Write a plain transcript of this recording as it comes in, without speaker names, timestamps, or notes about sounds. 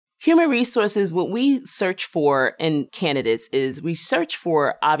Human resources, what we search for in candidates is we search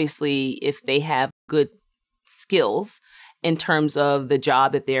for, obviously, if they have good skills in terms of the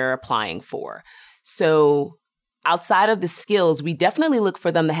job that they're applying for. So outside of the skills, we definitely look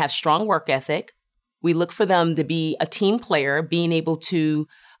for them to have strong work ethic. We look for them to be a team player, being able to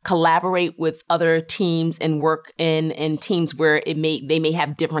collaborate with other teams and work in teams where they may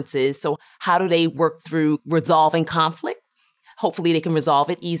have differences. So how do they work through resolving conflict? Hopefully they can resolve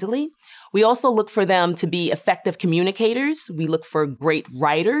it easily. We also look for them to be effective communicators. We look for great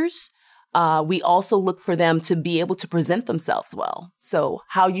writers. We also look for them to be able to present themselves well. So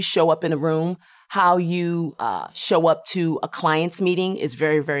how you show up in a room, how you show up to a client's meeting is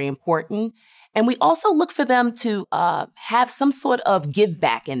very, very important. And we also look for them to have some sort of give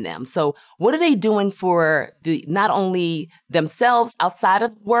back in them. So what are they doing for not only themselves outside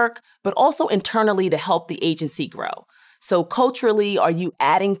of work, but also internally to help the agency grow? So culturally, are you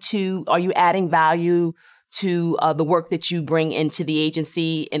adding value to the work that you bring into the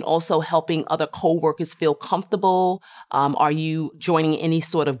agency and also helping other coworkers feel comfortable? Are you joining any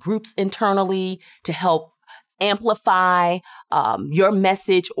sort of groups internally to help amplify your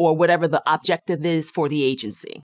message or whatever the objective is for the agency?